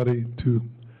your body to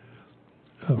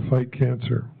fight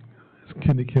cancer,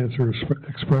 kidney cancer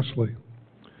expressly.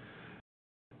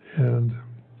 And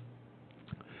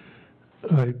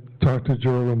I talk to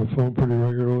Gerald on the phone pretty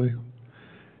regularly.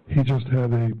 He just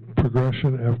had a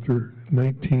progression after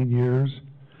 19 years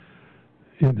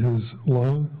in his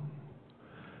lung,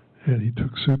 and he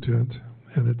took Sutent,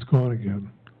 and it's gone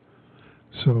again.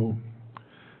 So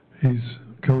he's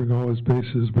covering all his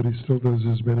bases, but he still does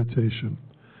his meditation.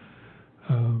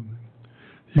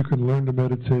 You can learn to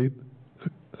meditate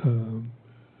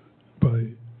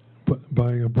by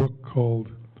buying a book called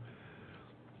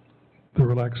The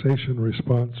Relaxation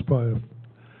Response by a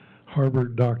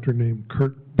Harvard doctor named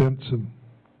Kurt Benson.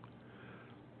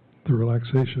 The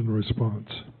Relaxation Response.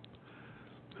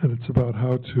 And it's about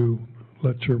how to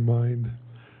let your mind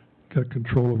get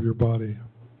control of your body.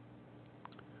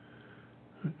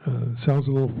 Sounds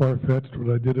a little far-fetched,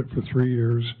 but I did it for 3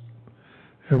 years,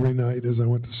 every night as I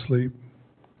went to sleep.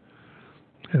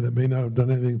 And it may not have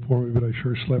done anything for me, but I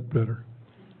sure slept better.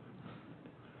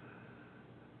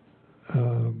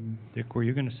 Dick, were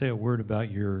you going to say a word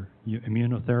about your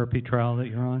immunotherapy trial that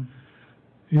you're on?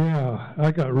 Yeah,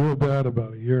 I got real bad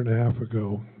about a year and a half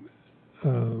ago.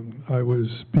 I was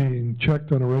being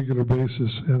checked on a regular basis,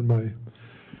 and my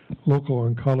local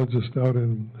oncologist out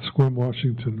in Sequim,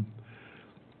 Washington,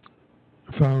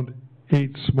 found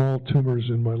 8 small tumors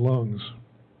in my lungs.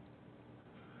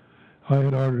 I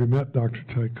had already met Dr.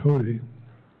 Tykodi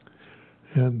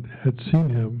and had seen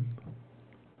him,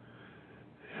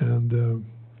 and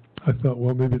I thought,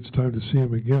 well, maybe it's time to see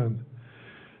him again.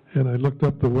 And I looked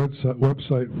up the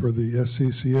website for the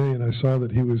SCCA, and I saw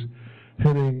that he was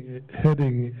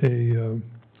heading a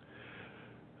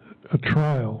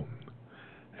trial.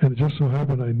 And it just so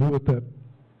happened I knew what that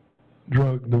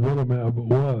drug, nivolumab,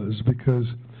 was, because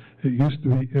it used to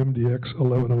be MDX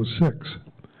 1106.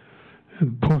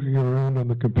 And poking around on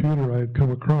the computer, I had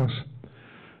come across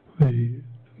the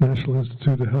National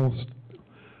Institute of Health's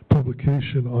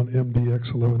publication on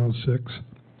MDX 1106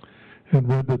 and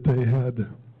read that they had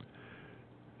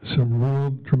some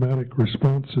real dramatic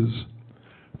responses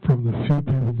from the few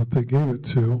people that they gave it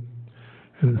to.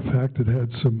 And in fact, it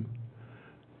had some,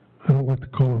 I don't like to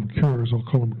call them cures, I'll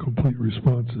call them complete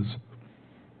responses.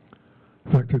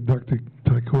 In fact, Dr.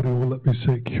 Tykodi won't let me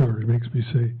say cure, he makes me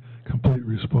say complete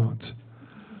response.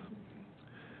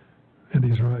 And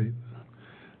he's right.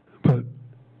 But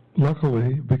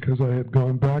luckily, because I had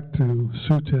gone back to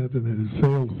Sutent and it had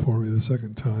failed for me the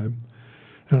second time,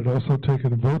 and I'd also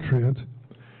taken Votrient,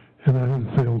 and that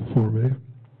had failed for me,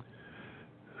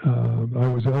 I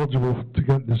was eligible to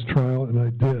get this trial, and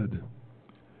I did.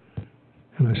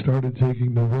 And I started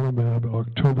taking nivolumab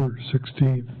October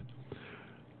 16th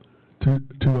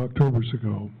two Octobers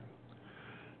ago.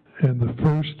 And the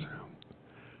first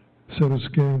set of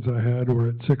scans I had were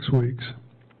at 6 weeks.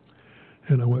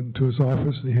 And I went into his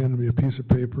office and he handed me a piece of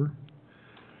paper.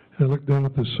 And I looked down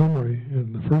at the summary,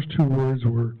 and the first two words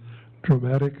were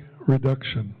dramatic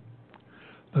reduction.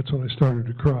 That's when I started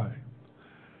to cry.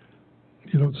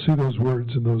 You don't see those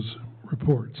words in those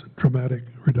reports, dramatic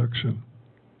reduction.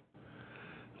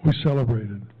 We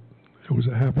celebrated. It was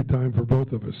a happy time for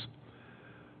both of us,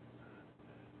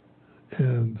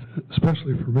 and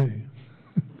especially for me.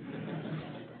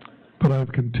 But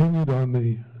I've continued on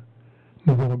the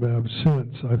nivolumab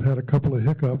since. I've had a couple of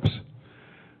hiccups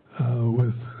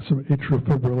with some atrial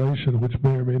fibrillation, which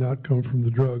may or may not come from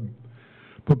the drug.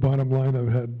 But bottom line,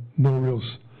 I've had no real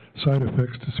side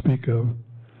effects to speak of.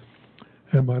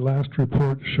 And my last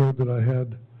report showed that I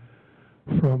had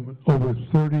from over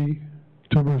 30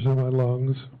 tumors in my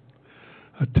lungs,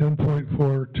 a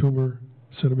 10.4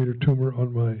 centimeter tumor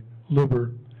on my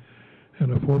liver,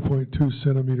 and a 4.2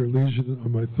 centimeter lesion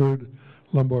on my third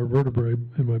lumbar vertebrae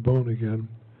in my bone again.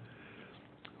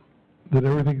 That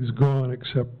everything's gone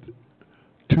except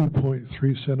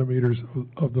 2.3 centimeters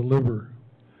of the liver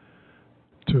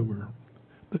tumor.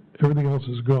 Everything else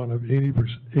is gone. I'm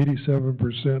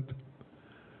 87%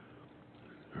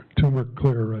 tumor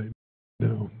clear right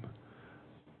now.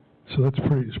 So that's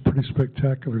pretty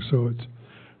spectacular. So it's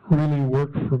really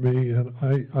worked for me, and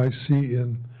I see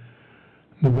in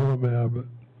nivolumab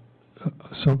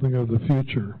something of the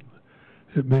future.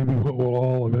 It may be what we'll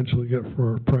all eventually get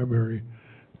for our primary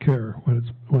care when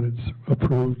it's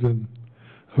approved and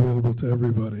available to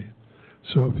everybody.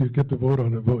 So if you get to vote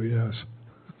on it, vote yes.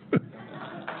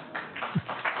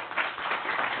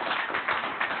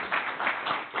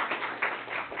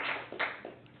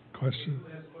 Question?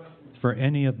 For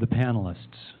any of the panelists.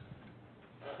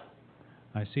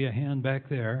 I see a hand back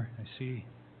there. I see.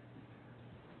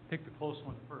 Take the close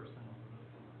one first.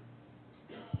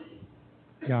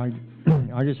 Yeah,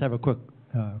 I just have a quick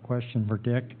question for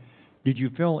Dick. Did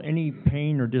you feel any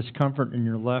pain or discomfort in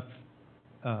your left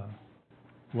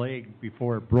leg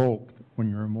before it broke when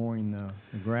you were mowing the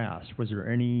grass? Was there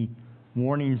any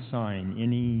warning sign,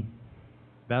 any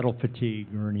battle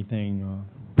fatigue or anything?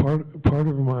 Part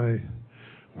of my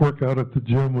workout at the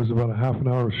gym was about a half an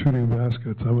hour shooting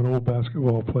baskets. I'm an old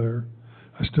basketball player.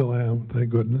 I still am, thank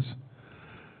goodness.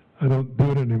 I don't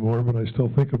do it anymore, but I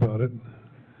still think about it.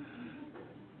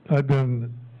 I've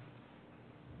been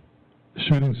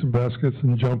shooting some baskets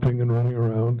and jumping and running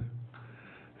around,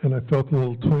 and I felt a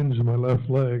little twinge in my left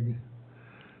leg,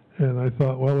 and I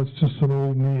thought, well, it's just an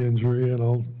old knee injury, and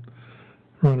I'll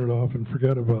run it off and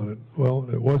forget about it. Well,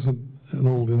 it wasn't an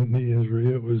old knee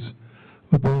injury. It was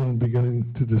the bone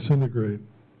beginning to disintegrate,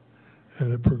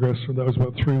 and it progressed. That was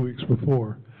about 3 weeks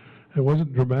before. It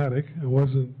wasn't dramatic. It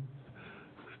wasn't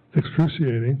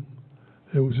excruciating.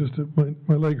 It was just that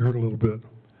my leg hurt a little bit.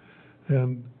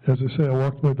 And as I say, I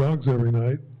walked my dogs every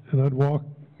night, and I'd walk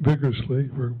vigorously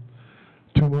for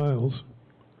 2 miles,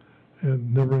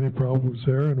 and never any problems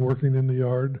there, and working in the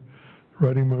yard,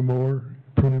 riding my mower,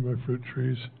 pruning my fruit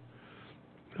trees.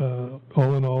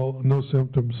 All in all, no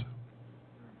symptoms.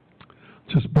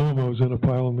 Just boom, I was in a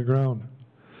pile on the ground.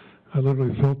 I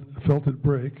literally felt it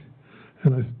break,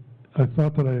 and I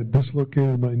thought that I had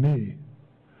dislocated my knee.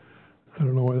 I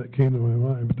don't know why that came to my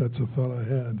mind, but that's a thought I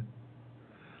had.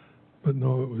 But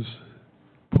no, it was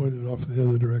pointed off in the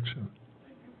other direction.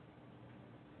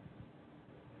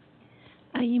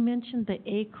 You mentioned the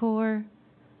ACOR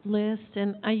list,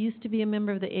 and I used to be a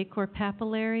member of the ACOR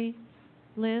papillary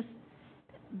list.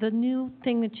 The new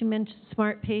thing that you mentioned,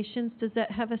 Smart Patients, does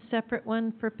that have a separate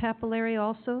one for papillary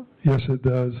also? Yes, it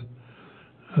does.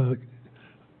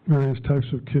 Various types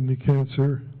of kidney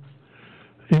cancer,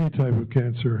 any type of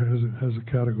cancer has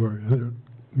a category. There are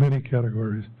many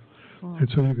categories. Cool. And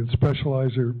so you can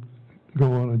specialize or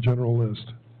go on a general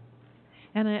list.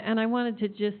 And I wanted to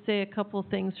just say a couple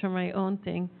things from my own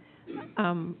thing.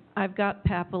 I've got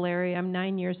papillary. I'm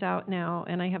 9 years out now,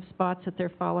 and I have spots that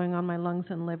they're following on my lungs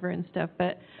and liver and stuff.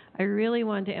 But I really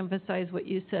wanted to emphasize what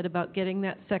you said about getting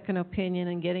that second opinion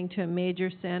and getting to a major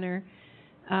center.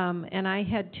 And I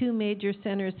had 2 major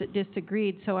centers that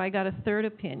disagreed, so I got a third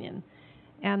opinion.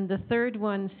 And the third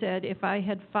one said if I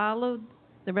had followed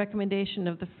the recommendation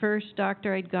of the first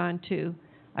doctor I'd gone to,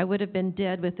 I would have been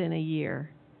dead within a year.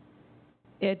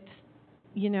 It's,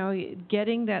 you know,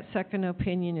 getting that second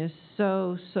opinion is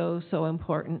so, so, so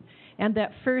important. And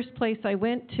that first place I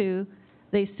went to,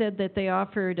 they said that they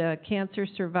offered a cancer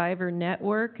survivor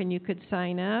network and you could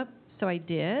sign up, so I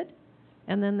did.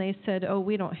 And then they said, oh,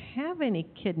 we don't have any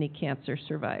kidney cancer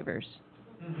survivors.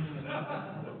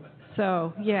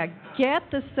 So, yeah, get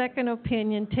the second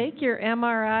opinion, take your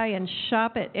MRI and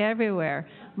shop it everywhere.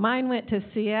 Mine went to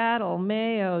Seattle,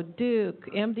 Mayo, Duke,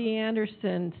 MD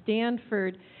Anderson,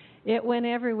 Stanford. It went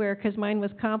everywhere because mine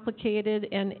was complicated,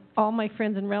 and all my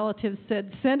friends and relatives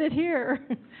said, send it here.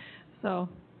 So,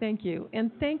 thank you.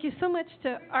 And thank you so much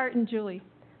to Art and Julie.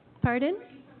 Pardon?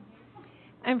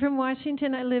 I'm from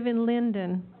Washington. I live in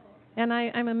Linden. And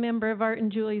I'm a member of Art and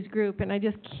Julie's group, and I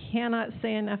just cannot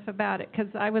say enough about it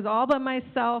because I was all by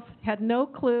myself, had no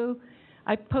clue.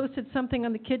 I posted something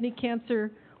on the kidney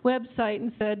cancer website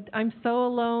and said, I'm so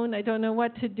alone, I don't know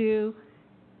what to do.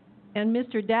 And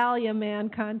Mr. Dahlia man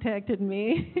contacted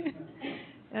me,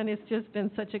 and it's just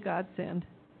been such a godsend.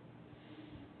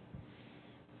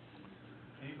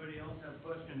 Anybody else have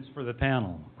questions for the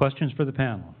panel? Questions for the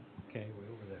panel? Okay, way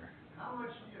over there. How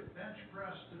much do you bench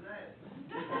press today?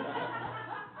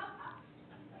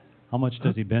 How much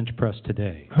does he bench press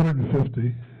today?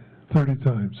 150, 30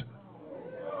 times.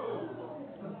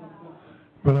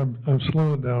 But I'm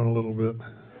slowing down a little bit.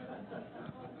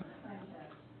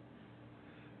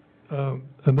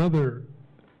 Another,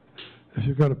 if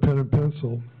you've got a pen and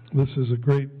pencil, this is a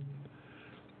great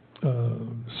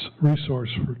resource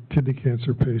for kidney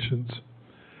cancer patients.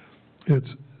 It's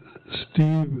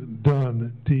Steve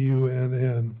Dunn,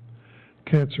 D-U-N-N,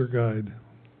 Cancer Guide.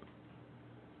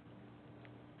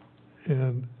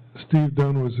 And Steve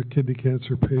Dunn was a kidney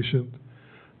cancer patient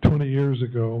 20 years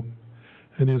ago,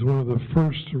 and he's one of the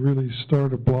first to really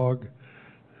start a blog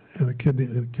and a kidney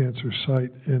cancer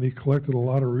site, and he collected a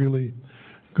lot of really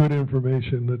good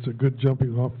information that's a good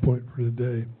jumping off point for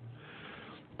today.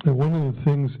 And one of the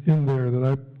things in there that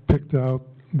I picked out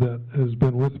that has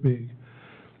been with me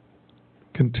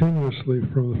continuously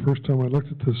from the first time I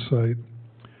looked at this site,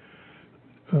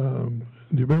 do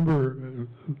you remember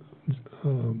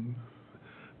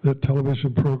that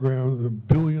television program, the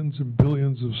billions and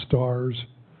billions of stars?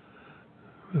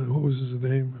 What was his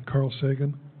name? Carl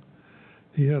Sagan?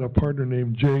 He had a partner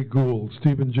named Jay Gould,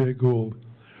 Stephen Jay Gould,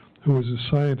 who was a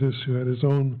scientist who had his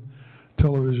own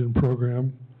television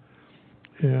program,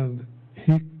 and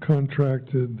he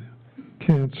contracted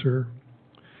cancer,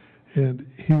 and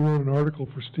he wrote an article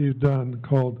for Steve Dunn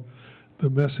called "The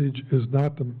Message Is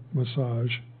Not the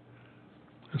Massage."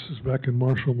 This is back in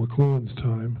Marshall McLuhan's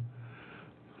time,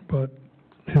 but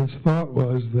his thought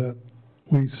was that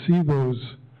we see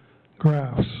those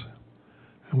graphs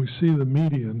and we see the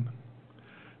median,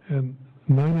 and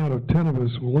 9 out of 10 of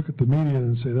us will look at the median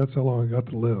and say, that's how long I got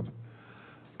to live.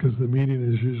 Because the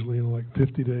median is usually in like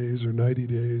 50 days or 90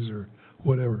 days or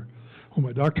whatever. Well,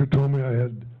 my doctor told me I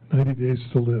had 90 days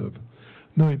to live.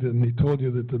 No, he didn't. He told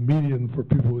you that the median for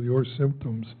people with your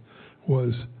symptoms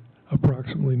was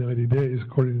approximately 90 days,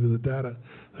 according to the data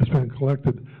that's been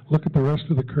collected. Look at the rest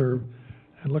of the curve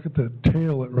and look at that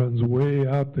tail that runs way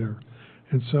out there.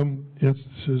 In some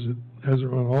instances, it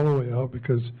hasn't run all the way out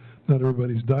because not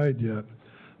everybody's died yet.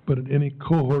 But in any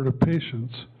cohort of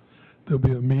patients, there'll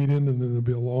be a median and then there'll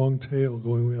be a long tail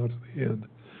going way out to the end.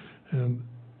 And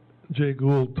Jay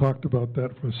Gould talked about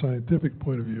that from a scientific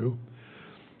point of view.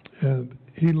 And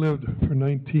he lived for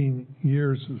 19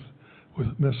 years with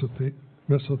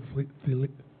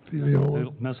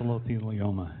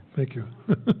Mesothelioma. Thank you.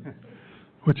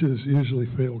 Which is usually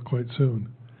fatal quite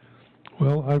soon.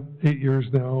 Well, I'm 8 years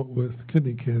now with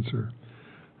kidney cancer.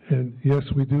 And yes,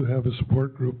 we do have a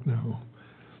support group now.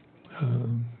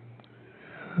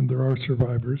 And there are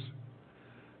survivors.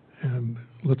 And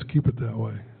let's keep it that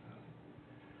way.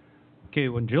 Okay,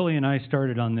 when Julie and I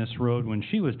started on this road when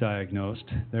she was diagnosed,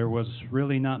 there was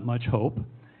really not much hope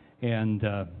and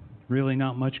really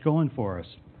not much going for us.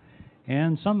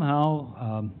 And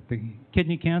somehow the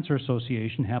Kidney Cancer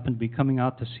Association happened to be coming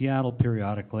out to Seattle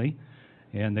periodically,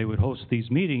 and they would host these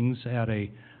meetings at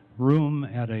a room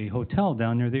at a hotel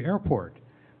down near the airport,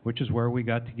 which is where we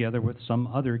got together with some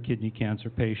other kidney cancer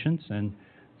patients and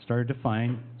started to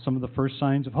find some of the first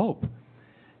signs of hope.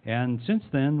 And since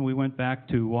then, we went back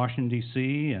to Washington,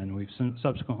 D.C., and we've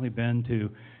subsequently been to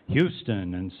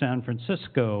Houston and San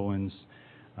Francisco and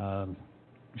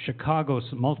Chicago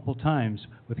multiple times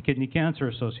with the Kidney Cancer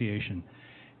Association.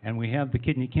 And we have the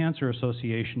Kidney Cancer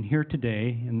Association here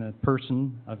today in the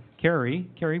person of Carrie.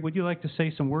 Carrie, would you like to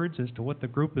say some words as to what the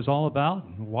group is all about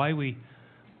and why we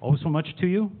owe so much to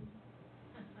you?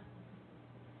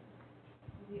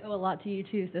 We owe a lot to you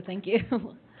too, so thank you.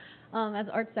 As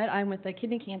Art said, I'm with the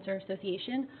Kidney Cancer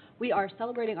Association. We are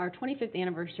celebrating our 25th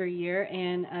anniversary year,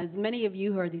 and as many of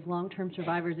you who are these long-term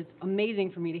survivors, it's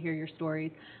amazing for me to hear your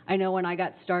stories. I know when I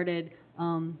got started,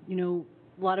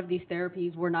 a lot of these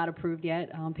therapies were not approved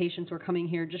yet. Patients were coming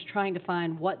here just trying to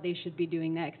find what they should be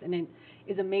doing next. And it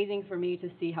is amazing for me to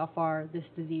see how far this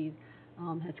disease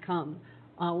has come.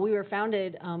 We were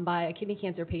founded by a kidney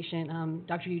cancer patient,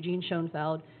 Dr. Eugene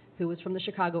Schoenfeld, who was from the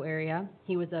Chicago area.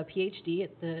 He was a PhD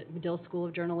at the Medill School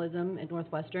of Journalism at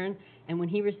Northwestern, and when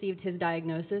he received his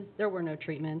diagnosis, there were no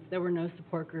treatments, there were no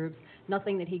support groups,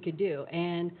 nothing that he could do.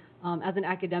 And as an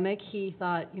academic, he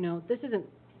thought, you know, this isn't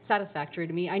satisfactory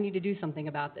to me, I need to do something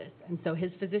about this. And so his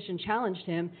physician challenged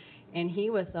him, and he,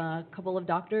 with a couple of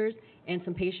doctors and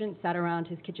some patients, sat around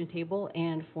his kitchen table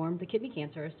and formed the Kidney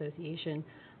Cancer Association.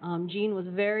 Gene was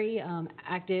very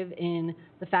active in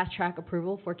the fast-track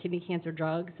approval for kidney cancer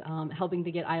drugs, helping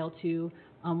to get IL-2,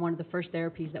 one of the first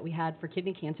therapies that we had for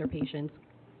kidney cancer patients.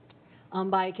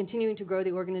 By continuing to grow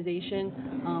the organization,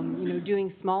 you know,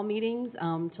 doing small meetings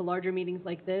to larger meetings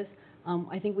like this,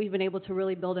 I think we've been able to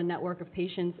really build a network of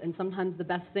patients, and sometimes the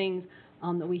best things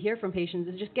that we hear from patients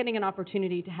is just getting an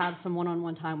opportunity to have some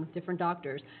one-on-one time with different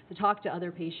doctors, to talk to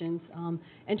other patients,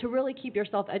 and to really keep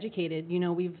yourself educated. You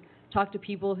know, we've talked to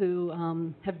people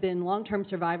who have been long-term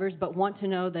survivors but want to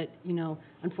know that, you know,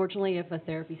 unfortunately if a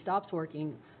therapy stops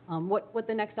working, what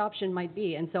the next option might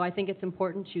be. And so I think it's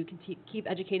important to keep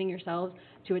educating yourselves,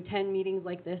 to attend meetings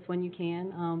like this when you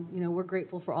can. You know, we're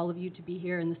grateful for all of you to be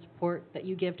here and the support that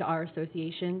you give to our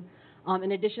association.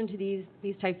 In addition to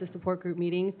these types of support group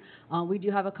meetings, we do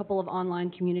have a couple of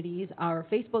online communities. Our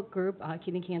Facebook group,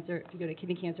 Kidney Cancer, if you go to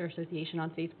Kidney Cancer Association on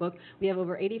Facebook, we have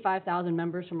over 85,000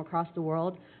 members from across the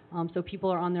world. So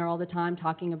people are on there all the time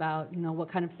talking about, you know,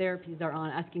 what kind of therapies they're on,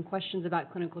 asking questions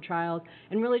about clinical trials,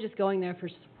 and really just going there for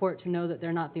support to know that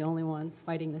they're not the only ones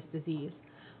fighting this disease.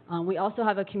 We also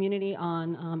have a community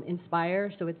on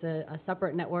Inspire, so it's a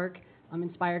separate network.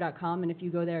 Inspire.com, and if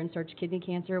you go there and search kidney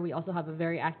cancer, we also have a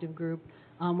very active group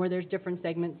where there's different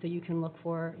segments, so you can look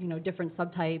for, you know, different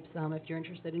subtypes if you're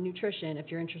interested in nutrition,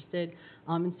 if you're interested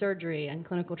in surgery and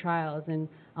clinical trials, and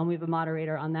we have a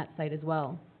moderator on that site as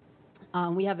well.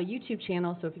 We have a YouTube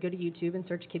channel, so if you go to YouTube and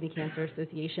search Kidney Cancer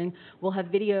Association, we'll have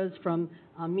videos from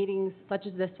meetings such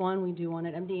as this one. We do one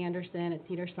at MD Anderson, at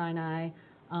Cedars-Sinai.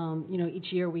 You know,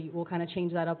 each year we will kind of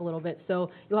change that up a little bit. So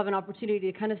you'll have an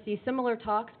opportunity to kind of see similar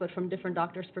talks, but from different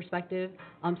doctors' perspective.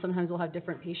 Sometimes we'll have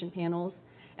different patient panels.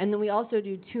 And then we also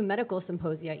do 2 medical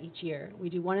symposia each year. We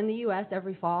do one in the U.S.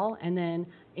 every fall, and then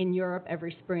in Europe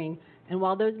every spring. And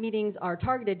while those meetings are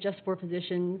targeted just for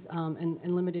physicians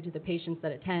and limited to the patients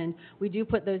that attend, we do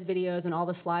put those videos and all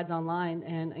the slides online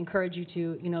and encourage you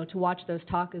to, you know, to watch those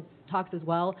talks as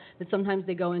well. That sometimes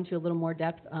they go into a little more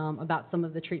depth about some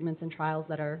of the treatments and trials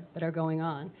that are going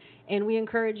on. And we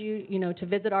encourage you, you know, to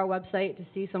visit our website to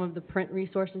see some of the print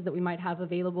resources that we might have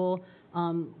available.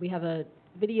 We have a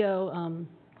video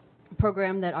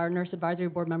program that our nurse advisory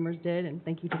board members did, and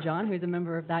thank you to John, who's a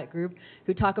member of that group,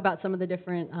 who talk about some of the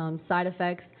different side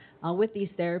effects with these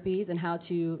therapies and how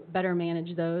to better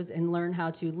manage those and learn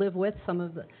how to live with some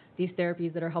of these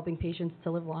therapies that are helping patients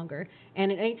to live longer.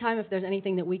 And at any time, if there's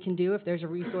anything that we can do, if there's a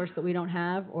resource that we don't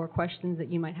have or questions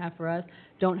that you might have for us,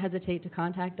 don't hesitate to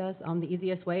contact us. The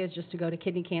easiest way is just to go to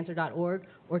kidneycancer.org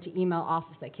or to email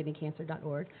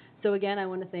office@kidneycancer.org. So again, I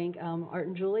want to thank Art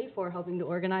and Julie for helping to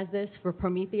organize this, for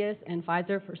Prometheus and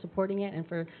Pfizer for supporting it, and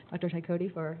for Dr.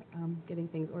 Tykodi for getting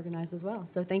things organized as well.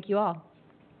 So thank you all.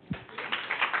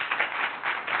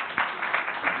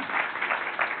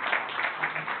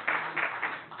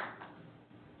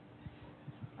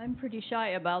 I'm pretty shy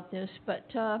about this, but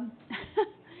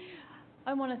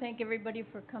I want to thank everybody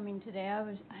for coming today.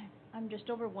 I'm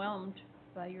just overwhelmed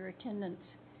by your attendance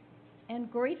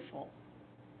and grateful.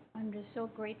 I'm just so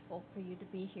grateful for you to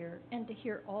be here and to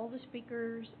hear all the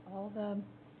speakers, all the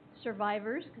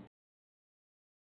survivors, because